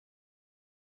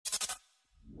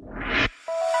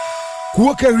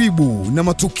Kuwa karibu na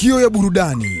matukio ya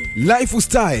burudani,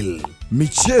 lifestyle,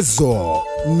 michezo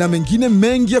na mengine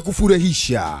mengi ya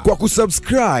kufurahisha kwa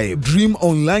kusubscribe Dream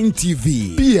Online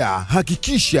TV. Pia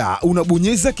hakikisha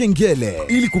unabonyeza kengele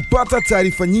ili kupata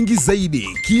taarifa nyingi zaidi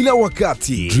kila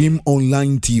wakati. Dream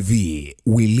Online TV,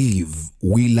 we live,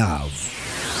 we love.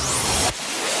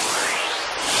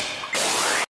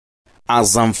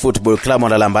 Azam Football Club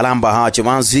wanalambalamba hawa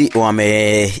Chamazi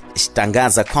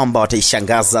wametangaza kwamba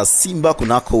wataishangaza Simba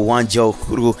kunako uwanja wa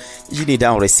Uhuru jijini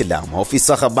Dar es Salaam.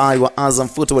 Ofisa habari wa Azam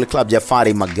Football Club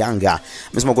Jaffary Maganga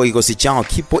amesema kwa kikosi chao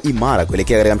kipo imara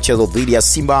kuelekea katika mchezo dhidi ya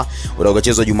Simba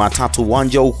utakaochezwa Jumatatu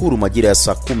uwanja wa Uhuru majira ya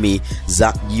saa 10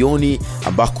 za jioni,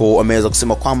 ambako wameweza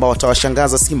kusema kwamba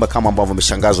watawashangaza Simba kama ambavyo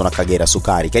wameshangazwa na Kagera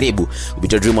Sukari. Karibu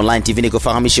kupitia Dream Online TV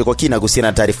nikufahamishe kwa kina kuhusiana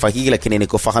na taarifa hii, lakini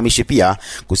nikufahamishe pia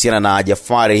kuhusiana na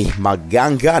Jaffary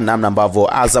Maganga namna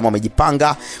ambavyo Azam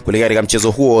wamejipanga kuelekea katika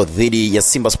mchezo huo dhidi ya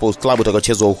Simba Sports Club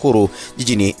utakaochezwa Uhuru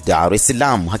jijini Dar es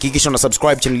Salaam. Hakikisha una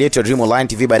subscribe channel yetu ya Dream Online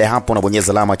TV, baada ya hapo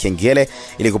unabonyeza alama ya kengele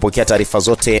ili kupokea taarifa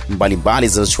zote mbalimbali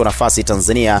zinazochukua nafasi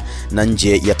Tanzania na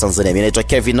nje ya Tanzania. Mimi naitwa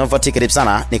Kevin Novati, karibu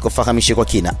sana nikufahamishe kwa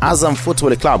kina. Azam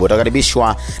Football Club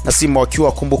watakaribishwa na Simba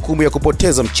wakiwa kumbukumbu ya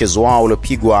kupoteza mchezo wao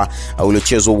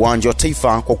uliochezwa uwanja wa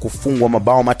Taifa kwa kufungwa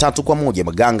mabao 3-1.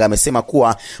 Maganga amesema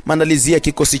kuwa maandalizi ya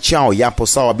kikosi chao yapo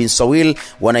sawa bin sawil,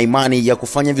 wana imani ya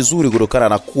kufanya vizuri kutokana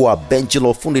na kuwa benchi la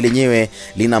ufundi lenyewe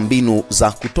lina mbinu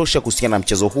za kutosha kuhusiana na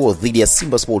mchezo huo dhidi ya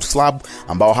Simba Sports Club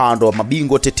ambao hao ndio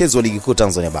mabingwa tetezi wa ligi kuu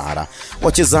Tanzania bara.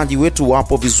 Wachezaji wetu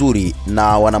wapo vizuri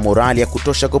na wana morali ya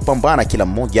kutosha kupambana, kila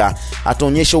mmoja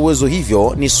ataonyesha uwezo,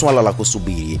 hivyo ni swala la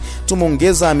kusubiri.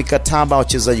 Tumeongeza mikataba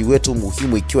wachezaji wetu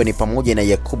muhimu ikiwa ni pamoja na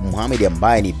Yakub Mohamed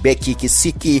ambaye ni beki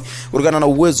kisiki. Kutokana na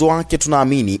uwezo wake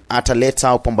tunaamini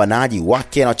ataleta upambanaji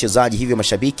wake na wachezaji, hivyo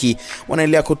mashabiki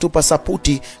wanaendelea kutupa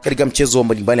sapoti katika mchezo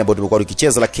mbalimbali ambao tumekuwa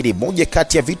tukicheza, lakini moja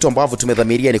kati ya vitu ambavyo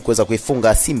tumedhamiria ni kuweza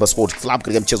kuifunga Simba Sports Club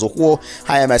katika mchezo huo.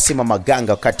 Haya amesema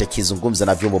Maganga wakati akizungumza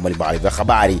na vyombo mbalimbali vya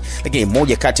habari. Lakini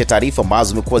moja kati ya taarifa ambazo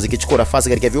zimekuwa zikichukua nafasi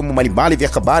katika vyombo mbalimbali vya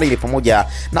habari ni pamoja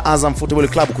na Azam Football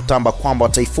Club kutamba kwamba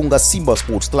wataifunga Simba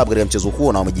Sports Club katika mchezo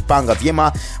huo na wamejipanga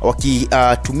vyema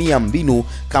wakitumia mbinu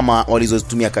kama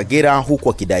walizotumia Kagera, huku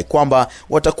wakidai kwamba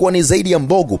watakuwa ni zaidi ya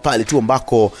mbogo pale tu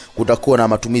ambako kutakuwa na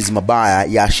matumizi mabaya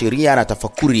ya sheria na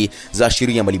tafakuri za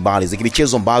sheria mbalimbali za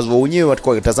michezo ambazo wenyewe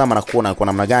watakuwa wakitazama na kuona kwa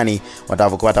namna gani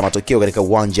watakavyopata matokeo katika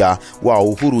uwanja wa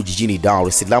Uhuru jijini Dar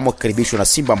es Salaam, wakikaribishwa na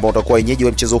Simba ambao watakuwa wenyeji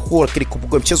wa mchezo huo. Lakini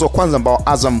kumbuka mchezo wa kwanza ambao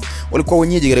Azam walikuwa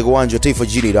wenyeji katika uwanja wa Taifa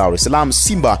jijini Dar es Salaam,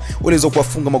 Simba waliweza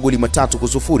kuwafunga magoli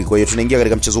 3-0. Kwa hiyo tunaingia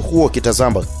katika mchezo huo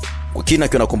kitazama kwa kina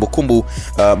kiona kumbukumbu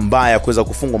mbaya kuweza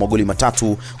kufungwa magoli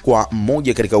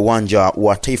 3-1 katika uwanja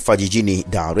wa Taifa jijini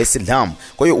Dar es Salaam.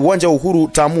 Kwa hiyo uwanja wa Uhuru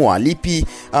taamua lipi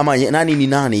ama nani ni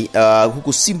nani,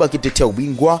 huku Simba akitetea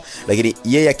ubingwa, lakini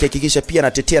yeye akihakikisha pia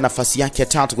anatetea nafasi yake ya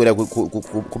 3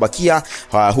 kwa kubakia,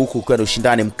 huku kwa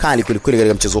ushindani mkali kweli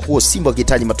katika mchezo huo, Simba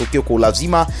akihitaji matokeo kwa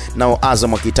lazima na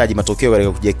Azam akihitaji matokeo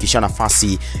katika kujihakikisha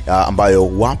nafasi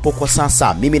ambayo wapo kwa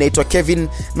sasa. Mimi naitwa Kevin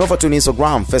Novatu,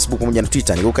 Instagram, Facebook pamoja na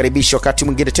Twitter. Nikukaribisha wakati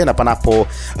mwingine tena panapo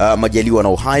majaliwa na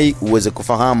uhai uweze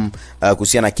kufahamu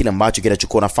kuhusiana na kile ambacho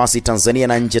kinachukua nafasi Tanzania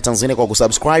na nje ya Tanzania kwa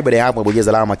kusubscribe, baada ya hapo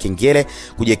bonyeza alama kengele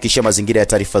kujihakikisha mazingira ya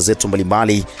taarifa zetu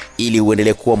mbalimbali ili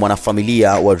uendelee kuwa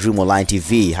mwanafamilia wa Dream Online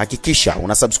TV. Hakikisha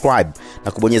una subscribe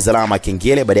na kubonyeza alama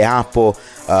kengele, baada ya hapo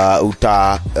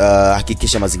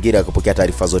utahakikisha mazingira ya kupokea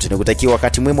taarifa zote. Nikutakia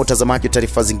wakati mwema utazamaji wa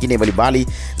taarifa zingine mbalimbali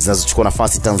zinazochukua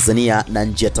nafasi Tanzania na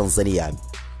nje ya Tanzania.